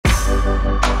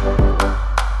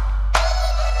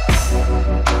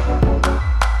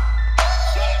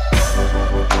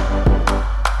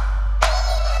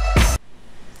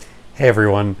Hey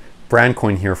everyone,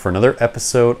 Brandcoin here for another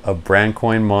episode of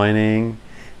Brandcoin Mining.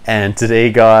 And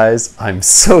today guys, I'm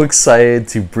so excited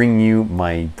to bring you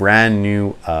my brand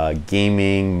new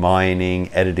gaming, mining,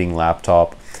 editing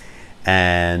laptop.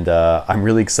 And I'm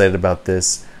really excited about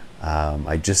this.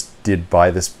 I just did buy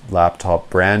this laptop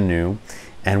brand new,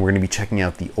 and we're going to be checking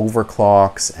out the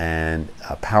overclocks and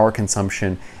power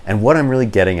consumption and what I'm really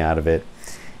getting out of it.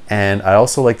 And I'd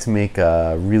also like to make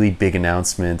a really big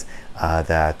announcement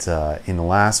that in the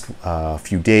last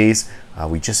few days,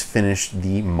 we just finished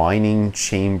the mining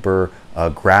chamber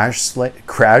crash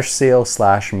sale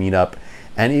slash meetup,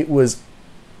 and it was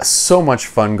so much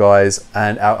fun, guys.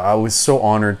 And I was so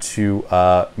honored to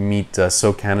meet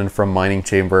SoCannon from Mining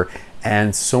Chamber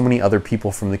and so many other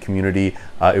people from the community.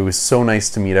 It was so nice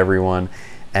to meet everyone,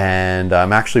 and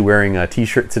I'm actually wearing a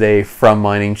t-shirt today from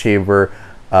Mining Chamber.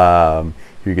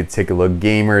 You could take a look.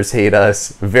 Gamers hate us.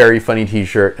 Very funny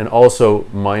t-shirt, and also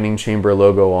Mining Chamber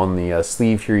logo on the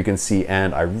sleeve here you can see,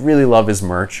 and I really love his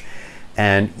merch.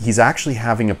 And he's actually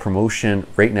having a promotion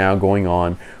right now going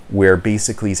on where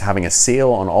basically he's having a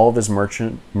sale on all of his merch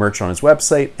on his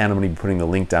website, and I'm going to be putting the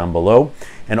link down below.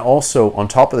 And also on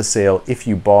top of the sale, if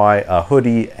you buy a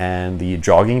hoodie and the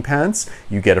jogging pants,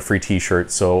 you get a free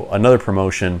t-shirt. So another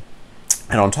promotion.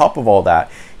 And on top of all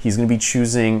that, he's going to be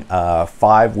choosing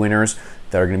 5 winners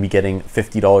that are going to be getting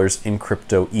 $50 in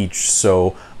crypto each.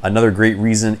 So another great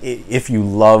reason, if you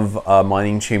love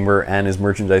Mining Chamber and his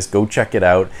merchandise, go check it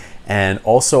out. And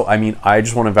also, I mean, I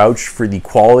just want to vouch for the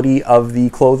quality of the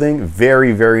clothing.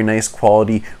 Very, very nice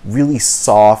quality, really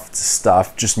soft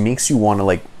stuff, just makes you want to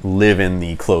like live in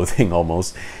the clothing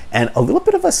almost. And a little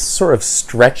bit of a sort of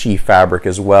stretchy fabric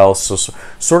as well, so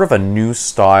sort of a new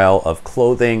style of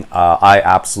clothing. I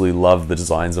absolutely love the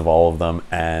designs of all of them,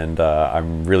 and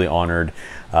I'm really honored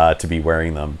to be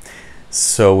wearing them.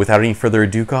 So without any further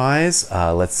ado, guys,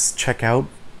 let's check out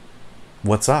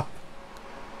what's up.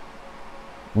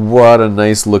 What a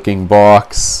nice looking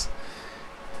box.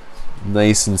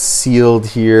 Nice and sealed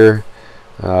here.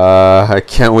 I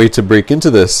can't wait to break into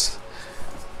this.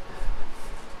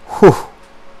 Whew.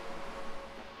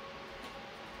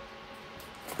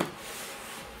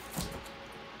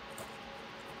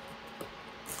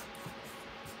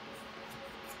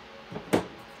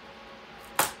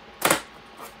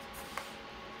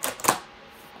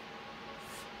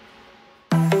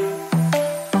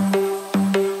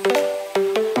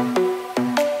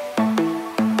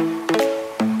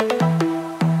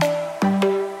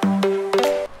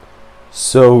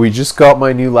 So we just got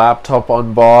my new laptop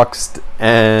unboxed,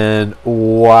 and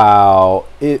wow,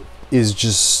 it is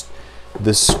just,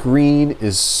 the screen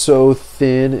is so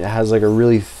thin. It has like a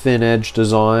really thin edge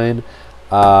design.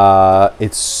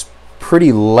 It's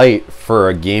pretty light for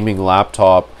a gaming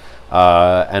laptop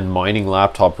and mining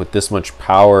laptop with this much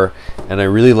power, and I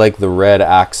really like the red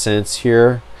accents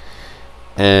here.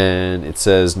 And it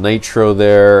says Nitro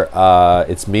there.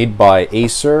 It's made by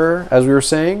Acer, as we were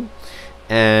saying,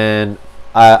 and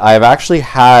I've actually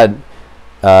had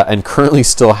and currently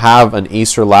still have an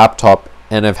Acer laptop,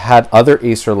 and I've had other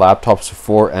Acer laptops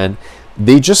before, and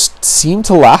they just seem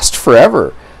to last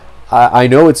forever. I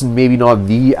know it's maybe not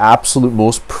the absolute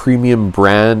most premium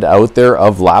brand out there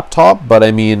of laptop, but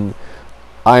I mean,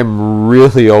 I'm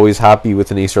really always happy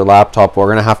with an Acer laptop. We're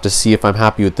gonna have to see if I'm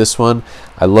happy with this one.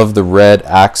 I love the red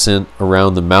accent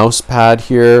around the mouse pad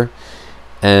here,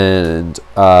 and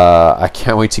I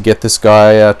can't wait to get this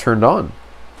guy turned on.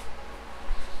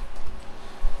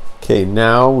 Okay,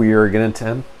 now we are going to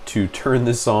attempt to turn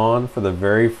this on for the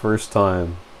very first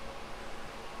time.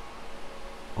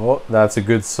 Oh, that's a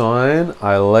good sign.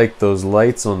 I like those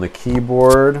lights on the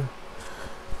keyboard.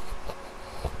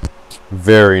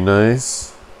 Very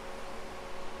nice.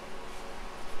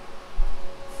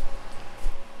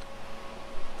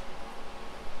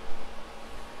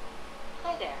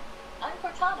 Hi there, I'm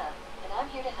Cortana, and I'm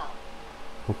here to help.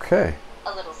 Okay.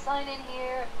 A little sign in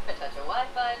here, a touch of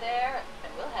Wi-Fi there,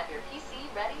 and we'll have your PC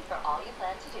ready for all you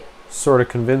plan to do. Sort of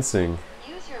convincing.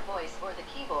 Use your voice or the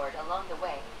keyboard along the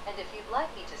way, and if you'd like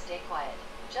me to stay quiet,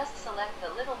 just select the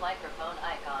little microphone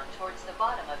icon towards the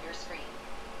bottom of your screen.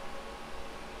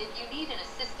 If you need an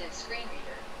assistive screen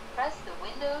reader, press the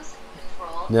Windows,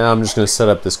 Control... Now I'm just going to set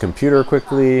up this computer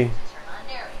quickly. Turn on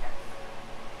narrator.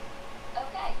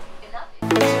 Okay, enough.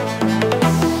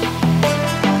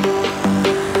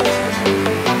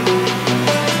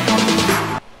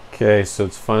 Okay, so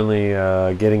it's finally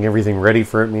getting everything ready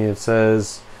for me, it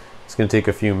says. It's going to take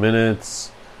a few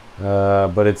minutes,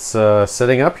 but it's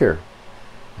setting up here.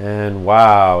 And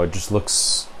wow, it just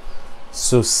looks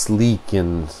so sleek,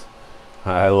 and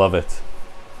I love it.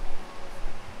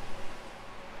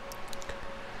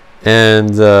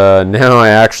 And now I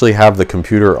actually have the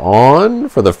computer on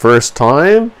for the first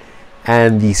time,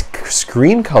 and these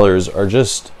screen colors are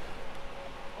just,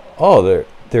 oh,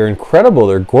 they're incredible.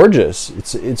 They're gorgeous.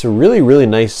 It's a really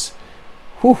nice,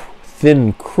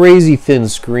 thin, crazy thin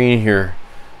screen here.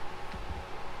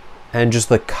 And just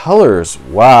the colors,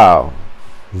 wow,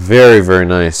 very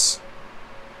nice.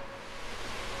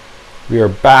 We are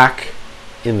back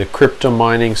in the crypto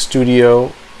mining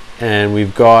studio, and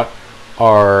we've got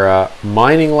our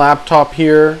mining laptop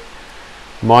here,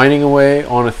 mining away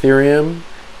on Ethereum.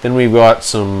 Then we've got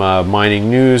some mining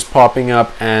news popping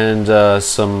up and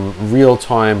some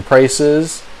real-time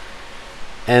prices.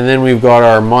 And then we've got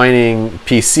our mining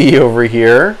PC over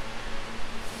here,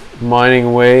 mining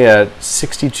away at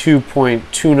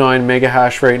 62.29 mega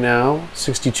hash right now,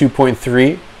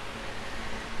 62.3.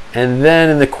 And then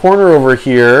in the corner over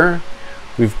here,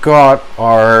 we've got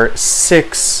our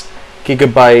 6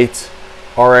 gigabyte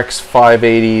RX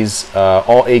 580s,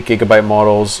 all 8 gigabyte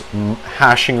models,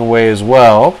 hashing away as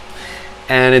well.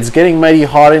 And it's getting mighty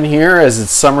hot in here as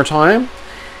it's summertime.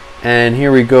 And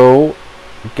here we go,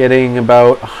 getting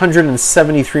about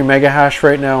 173 mega hash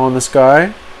right now on this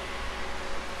guy.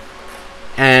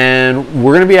 And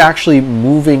we're going to be actually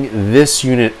moving this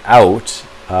unit out,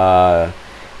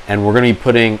 and we're going to be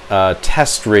putting a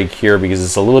test rig here because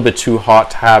it's a little bit too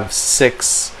hot to have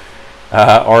 6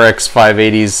 RX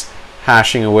 580s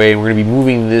hashing away, and we're going to be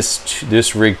moving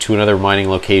this rig to another mining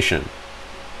location.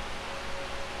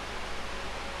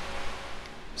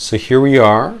 So here we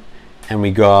are, and we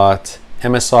got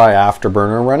MSI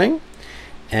Afterburner running,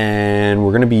 and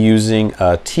we're going to be using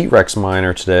a T-Rex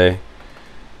miner today.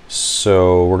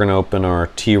 So we're going to open our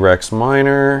T-Rex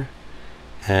miner,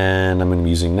 and I'm going to be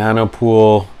using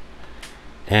Nanopool,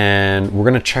 and we're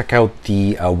going to check out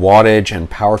the wattage and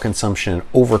power consumption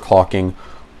and overclocking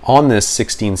on this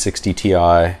 1660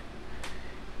 Ti.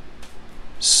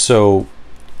 So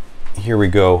here we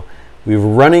go. We're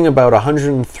running about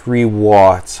 103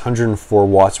 watts, 104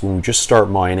 watts when we just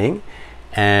start mining,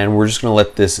 and we're just going to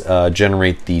let this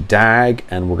generate the DAG,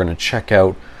 and we're going to check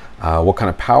out what kind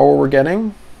of power we're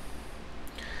getting.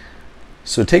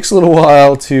 So it takes a little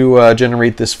while to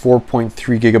generate this 4.3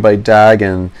 gigabyte DAG,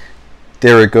 and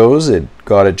there it goes. It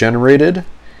got it generated.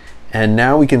 And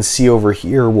now we can see over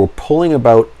here, we're pulling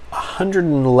about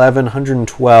 111,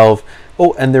 112.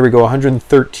 Oh, and there we go,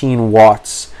 113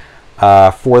 watts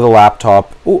for the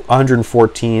laptop. Oh,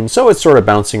 114. So it's sort of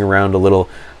bouncing around a little.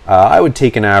 I would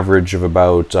take an average of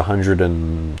about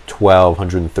 112,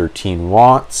 113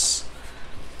 watts.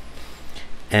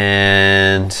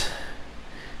 And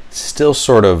still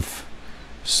sort of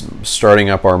starting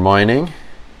up our mining.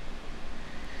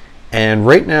 And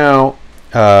right now,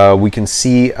 we can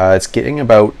see it's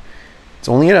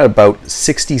only at about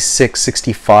 66,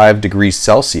 65 degrees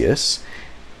Celsius,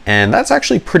 and that's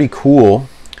actually pretty cool.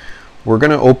 We're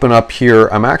going to open up here.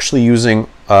 I'm actually using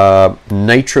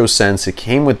Nitro Sense. It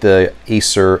came with the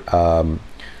Acer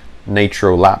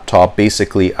Nitro laptop,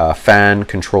 basically a fan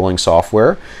controlling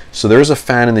software. So there's a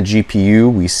fan in the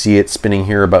GPU. We see it spinning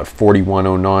here about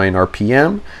 4109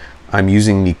 RPM. I'm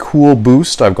using the Cool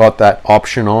Boost. I've got that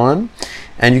option on.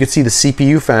 And you can see the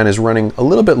CPU fan is running a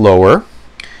little bit lower.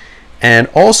 And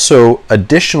also,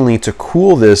 additionally, to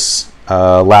cool this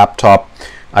laptop,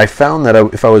 I found that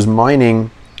if I was mining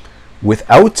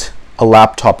without a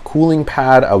laptop cooling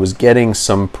pad, I was getting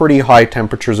some pretty high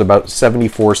temperatures, about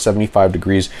 74, 75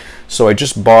 degrees. So I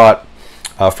just bought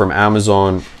from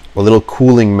Amazon a little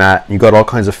cooling mat. You got all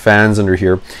kinds of fans under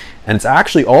here. And it's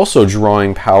actually also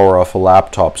drawing power off a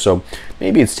laptop. So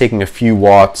maybe it's taking a few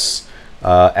watts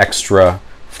extra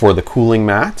for the cooling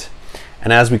mat.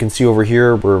 And as we can see over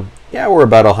here, we're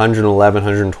about 111,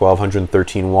 112,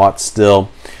 113 watts still.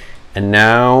 And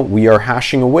now we are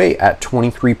hashing away at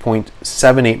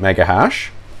 23.78 mega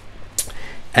hash.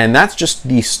 And that's just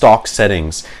the stock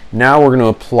settings. Now we're going to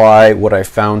apply what I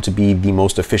found to be the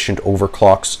most efficient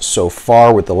overclocks so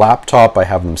far with the laptop. I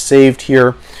have them saved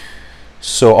here.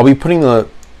 So I'll be putting the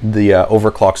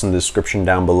overclocks in the description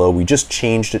down below. We just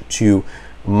changed it to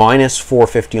minus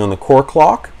 450 on the core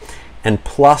clock and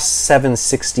plus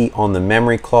 760 on the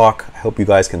memory clock. I hope you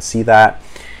guys can see that.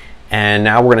 And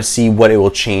now we're going to see what it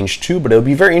will change to, but it'll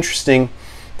be very interesting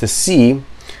to see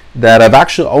that I've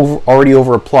actually already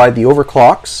applied the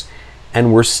overclocks,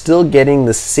 and we're still getting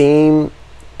the same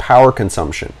power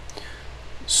consumption.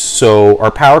 So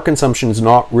our power consumption is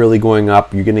not really going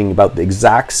up. You're getting about the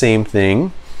exact same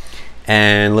thing.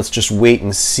 And let's just wait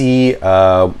and see.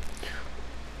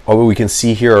 We can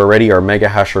see here already our mega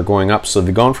hash are going up. So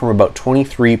they've gone from about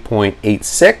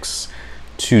 23.86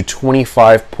 to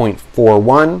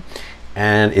 25.41.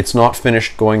 and it's not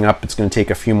finished going up. It's going to take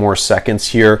a few more seconds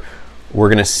here. We're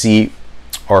going to see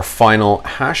our final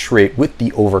hash rate with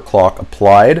the overclock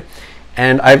applied.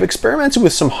 And I've experimented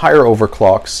with some higher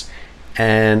overclocks,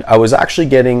 and I was actually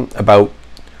getting about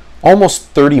almost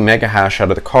 30 mega hash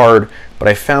out of the card, but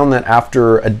I found that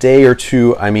after a day or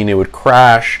two, I mean, it would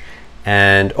crash,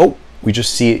 and oh, we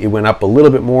just see it went up a little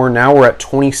bit more. Now we're at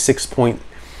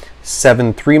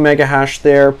 26.73 mega hash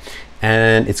there,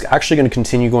 and it's actually going to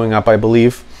continue going up, I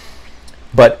believe.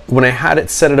 But when I had it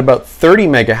set at about 30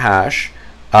 mega hash,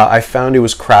 I found it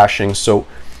was crashing. So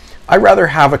I'd rather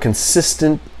have a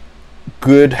consistent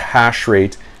good hash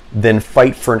rate than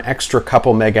fight for an extra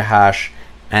couple mega hash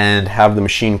and have the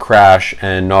machine crash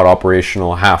and not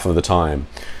operational half of the time.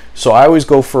 So I always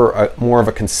go for more of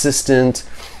a consistent,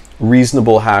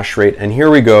 reasonable hash rate. And here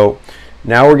we go.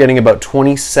 Now we're getting about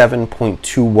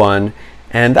 27.21,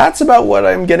 and that's about what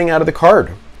I'm getting out of the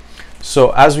card.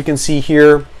 So as we can see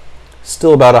here,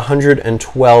 still about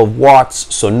 112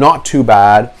 watts, so not too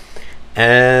bad.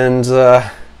 And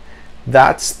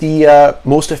that's the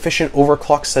most efficient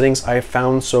overclock settings I've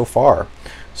found so far.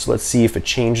 So let's see if it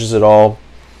changes at all.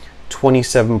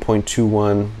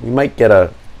 27.21. We might get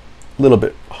a little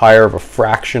bit higher of a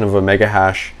fraction of a mega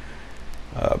hash.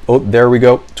 Oh, there we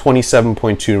go.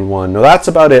 27.21. No, that's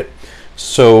about it.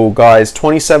 So guys,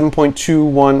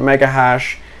 27.21 mega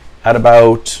hash at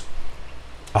about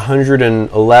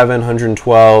 111,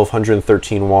 112,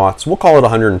 113 watts. We'll call it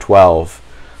 112.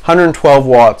 112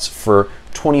 watts for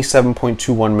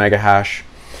 27.21 mega hash.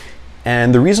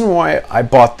 And the reason why I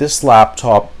bought this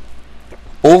laptop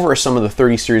over some of the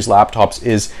 30 series laptops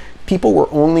is some people were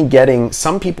only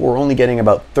getting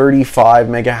about 35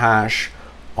 mega hash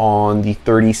on the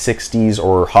 3060s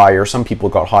or higher. Some people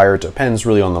got higher. It depends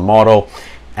really on the model.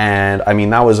 And I mean,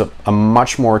 that was a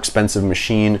much more expensive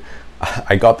machine.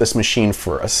 I got this machine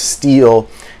for a steal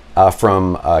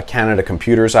from Canada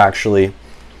Computers, actually.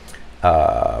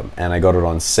 And I got it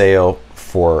on sale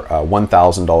for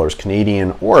 $1,000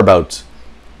 Canadian, or about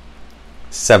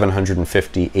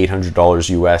 $750, $800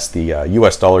 US. The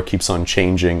US dollar keeps on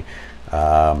changing.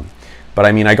 But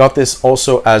I mean, I got this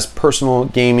also as personal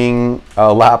gaming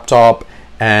laptop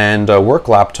and work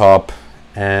laptop,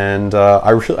 and I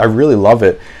really love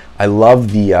it. I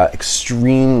love the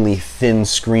extremely thin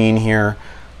screen here.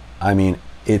 I mean,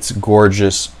 it's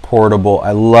gorgeous, portable.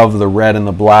 I love the red and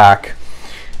the black.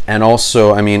 And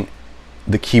also, I mean,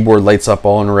 the keyboard lights up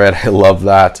all in red. I love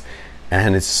that.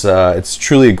 And it's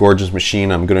truly a gorgeous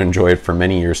machine. I'm going to enjoy it for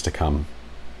many years to come.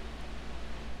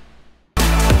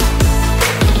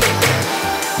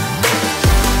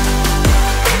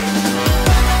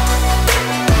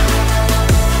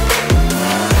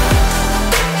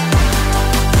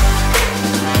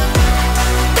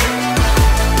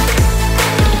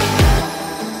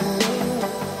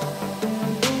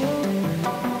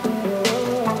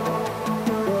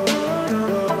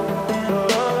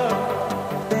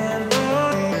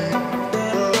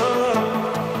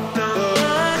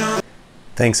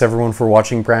 Thanks everyone for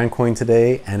watching Brandcoin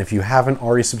today, and if you haven't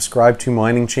already subscribed to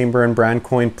Mining Chamber and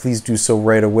Brandcoin, please do so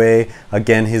right away.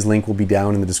 Again, his link will be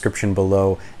down in the description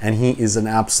below, and he is an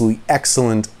absolutely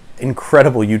excellent,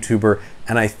 incredible YouTuber,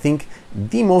 and I think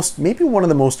maybe one of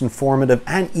the most informative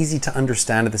and easy to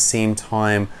understand at the same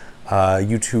time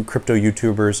crypto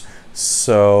YouTubers.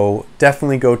 So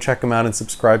definitely go check him out and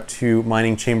subscribe to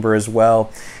Mining Chamber as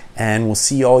well, and we'll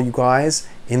see all you guys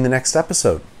in the next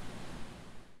episode.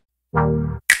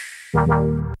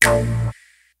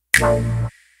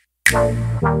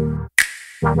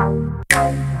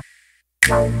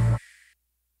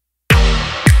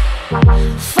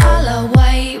 Follow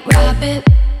white rabbit.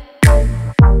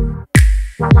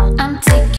 I'm taking